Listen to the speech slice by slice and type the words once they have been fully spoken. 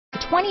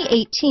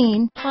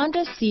2018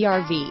 Honda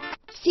CR-V.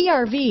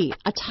 CR-V,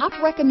 a top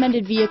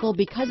recommended vehicle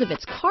because of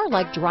its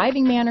car-like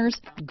driving manners,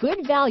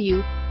 good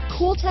value,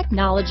 cool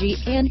technology,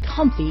 and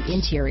comfy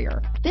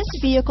interior. This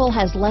vehicle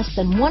has less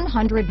than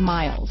 100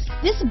 miles.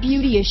 This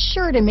beauty is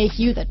sure to make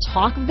you the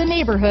talk of the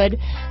neighborhood,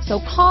 so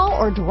call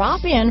or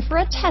drop in for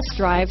a test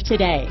drive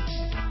today.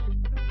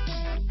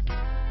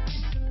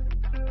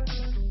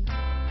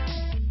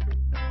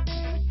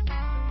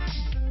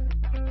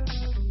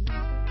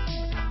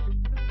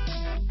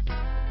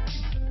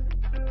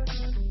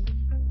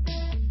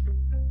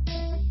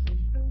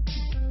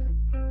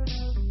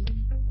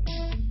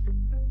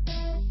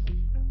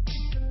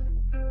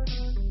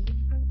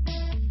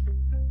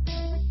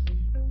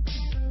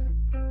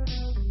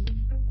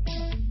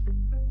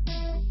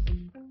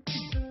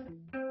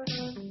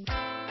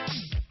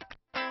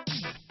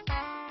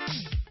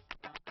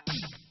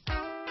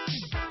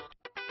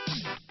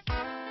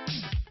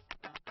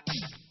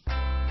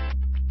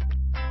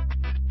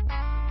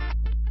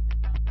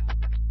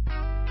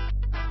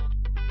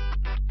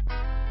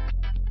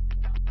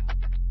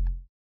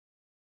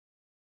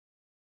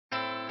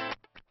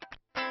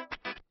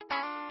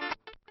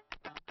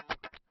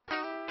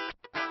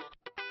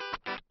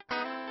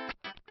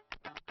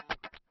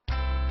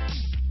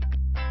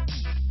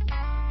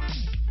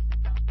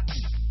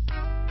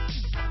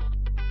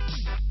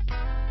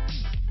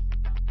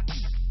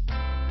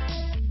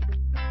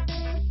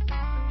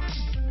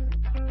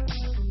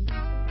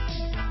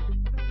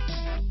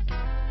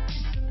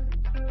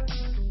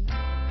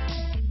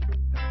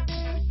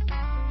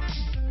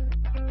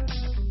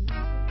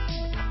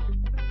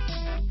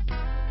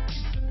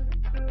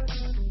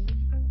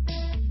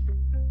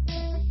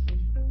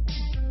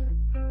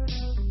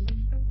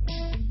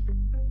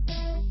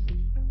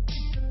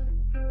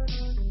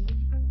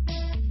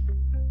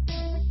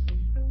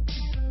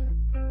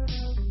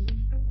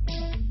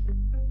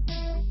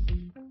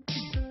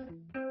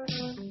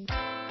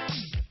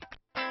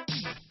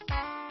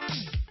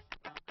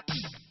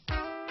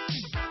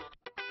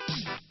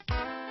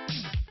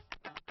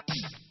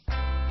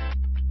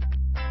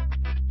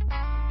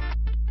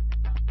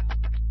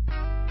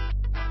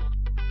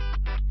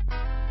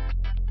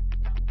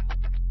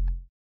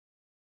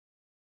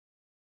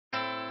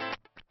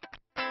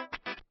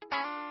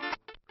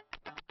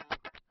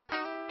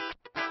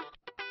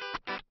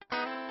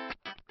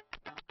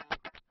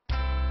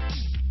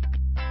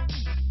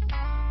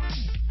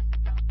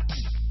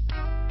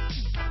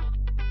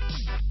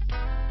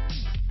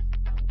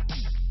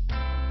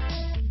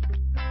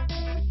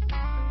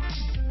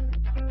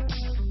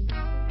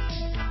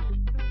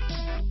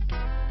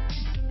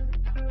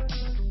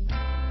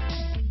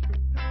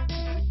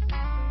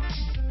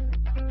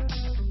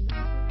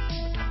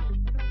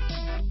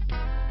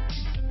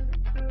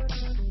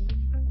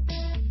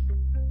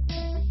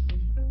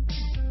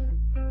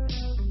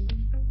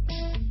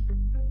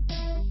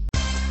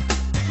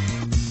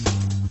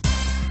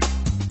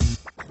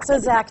 So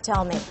Zach,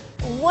 tell me,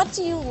 what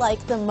do you like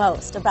the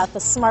most about the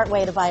smart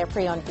way to buy a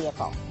pre-owned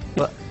vehicle?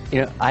 Well,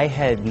 I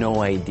had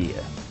no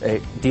idea a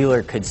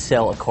dealer could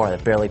sell a car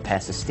that barely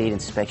passed a state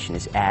inspection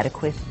as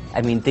adequate.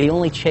 I mean, they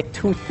only check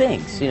two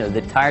things.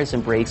 The tires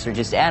and brakes are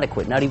just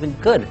adequate, not even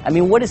good. I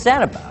mean, what is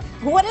that about?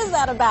 What is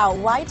that about?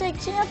 Why take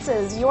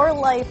chances? Your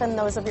life and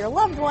those of your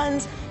loved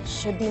ones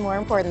should be more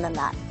important than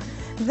that.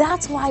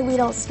 That's why we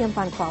don't skimp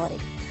on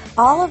quality.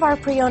 All of our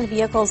pre-owned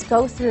vehicles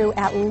go through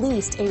at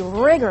least a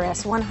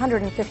rigorous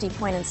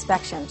 150-point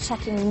inspection,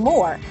 checking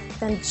more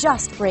than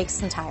just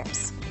brakes and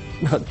tires.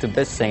 The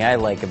best thing I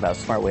like about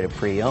Smart Way to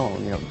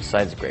Pre-Own,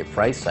 besides the great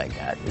price I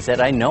got, is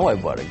that I know I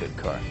bought a good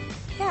car.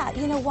 Yeah,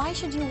 why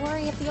should you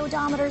worry if the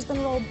odometer's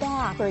been rolled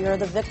back, or you're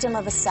the victim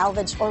of a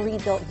salvaged or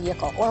rebuilt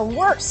vehicle, or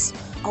worse,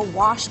 a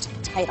washed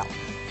title?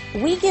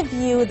 We give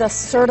you the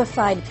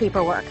certified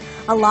paperwork,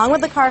 along with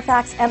the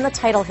Carfax and the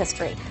title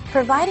history,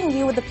 providing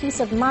you with the peace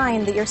of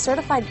mind that your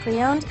certified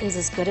pre-owned is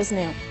as good as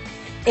new.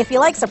 If you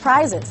like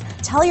surprises,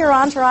 tell your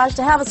entourage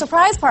to have a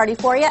surprise party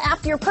for you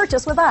after your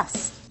purchase with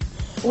us.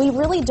 We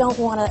really don't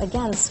want to,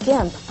 again,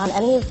 skimp on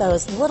any of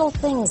those little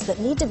things that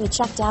need to be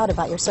checked out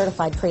about your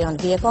certified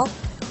pre-owned vehicle.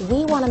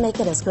 We want to make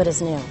it as good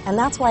as new, and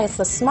that's why it's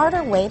the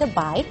smarter way to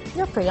buy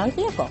your pre-owned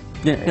vehicle.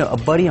 A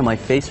buddy on my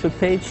Facebook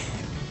page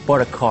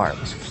bought a car. It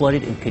was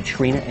flooded in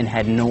Katrina and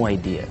had no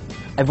idea.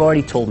 I've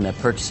already told him that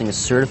purchasing a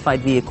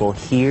certified vehicle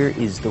here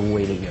is the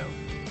way to go.